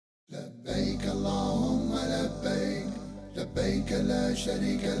لبيك اللهم لبيك لبيك لا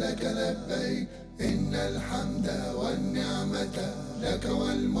شريك لك لبيك إن الحمد والنعمة لك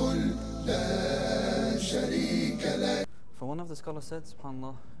والملك لا شريك لك. For one of the scholars said,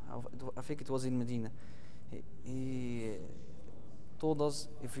 subhanAllah, I think it was in Medina, he told us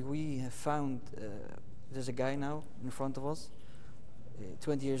if we have found, there's a guy now in front of us,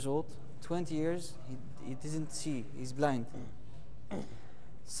 20 years old, 20 years, he didn't see, he's blind.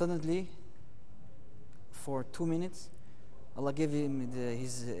 Suddenly, for 2 minutes, Allah gave him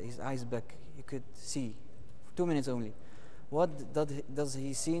his eyes back. He could see, for 2 minutes only. What does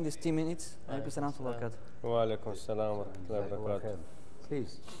he see in these 2 minutes? Wa alaikum assalam wa rahmatullahi wa barakatuh.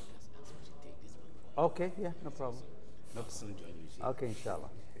 Please. Okay, yeah, no problem. Okay, inshallah.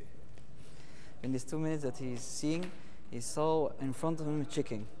 In these 2 minutes that he's seeing, he saw in front of him a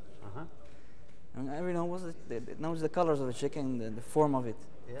chicken. And everyone knows the colors of a chicken and the form of it.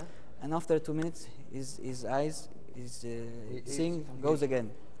 Yeah. And after 2 minutes, his eyes, seeing goes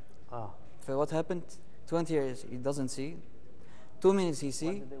again. So what happened? 20 years he doesn't see. 2 minutes he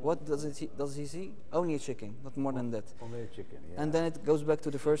see. What does he see? Only a chicken, not more than that. Only a chicken, yeah. And then it goes back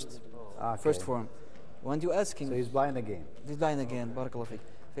to the first form. When you ask him, so he's blind again. He's blind again. Barakallahu fiqh.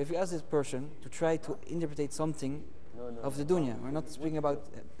 So if you ask this person to try to interpret something of the dunya, we're not speaking about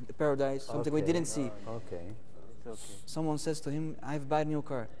paradise, something we didn't see. Okay. Someone says to him, "I've bought a new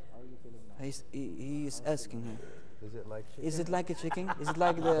car." He is asking him, Is it like chicken? Is it like a chicken? Is it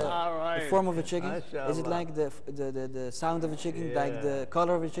like the form of a chicken? Is it like the sound of a chicken? Like the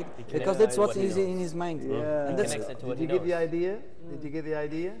color of a chicken? Because that's what's easy in his mind. Yeah. And that's, did you get the idea? Did you get the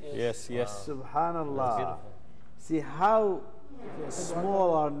idea? Yes, yes. Subhanallah. See how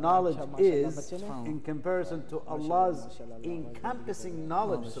small our knowledge is in comparison to Allah's encompassing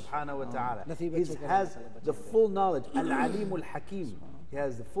knowledge, subhanahu wa ta'ala. He has the full knowledge, Al-Alim Al-Hakim. He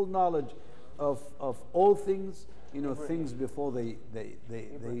has the full knowledge of all things, things before they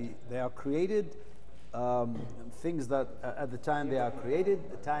are created, things that at the time they are created,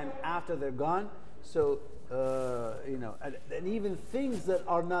 the time after they're gone. So, and even things that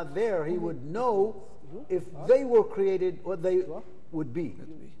are not there, he would know if they were created what they would be.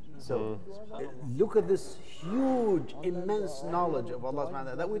 So look at this huge, immense knowledge of Allah subhanahu wa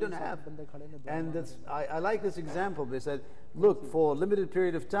ta'ala that we don't have. And that's, I like this example. They said, look, for a limited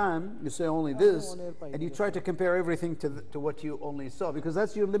period of time, you say only this, and you try to compare everything to what you only saw, because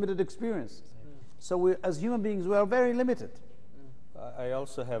that's your limited experience. So we, as human beings, we are very limited. I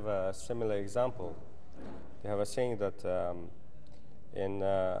also have a similar example. They have a saying that in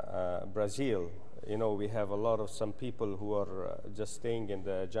Brazil, we have a lot of some people who are just staying in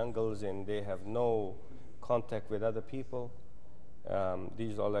the jungles and they have no contact with other people.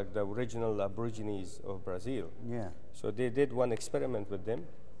 These are like the original Aborigines of Brazil. Yeah. So they did one experiment with them.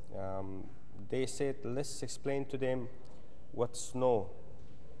 They said, let's explain to them what snow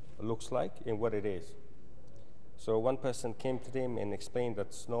looks like and what it is. So one person came to them and explained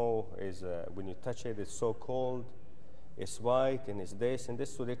that snow is, when you touch it, it's so cold. It's white and it's this and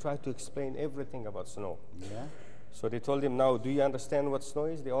this. So they tried to explain everything about snow. Yeah. So they told him, now, do you understand what snow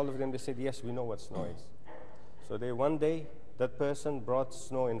is? All of them, they said, yes, we know what snow is. So one day, that person brought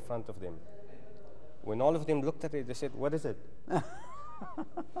snow in front of them. When all of them looked at it, they said, what is it?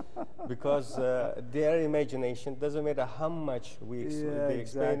 Because their imagination, doesn't matter how much they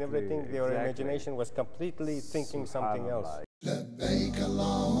explain everything, their imagination was completely thinking something else. لبيك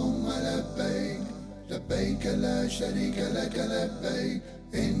اللهم لبيك لبيك لا شريك لك لبيك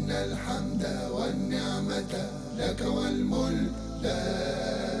إن الحمد والنعمة لك والملك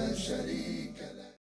لا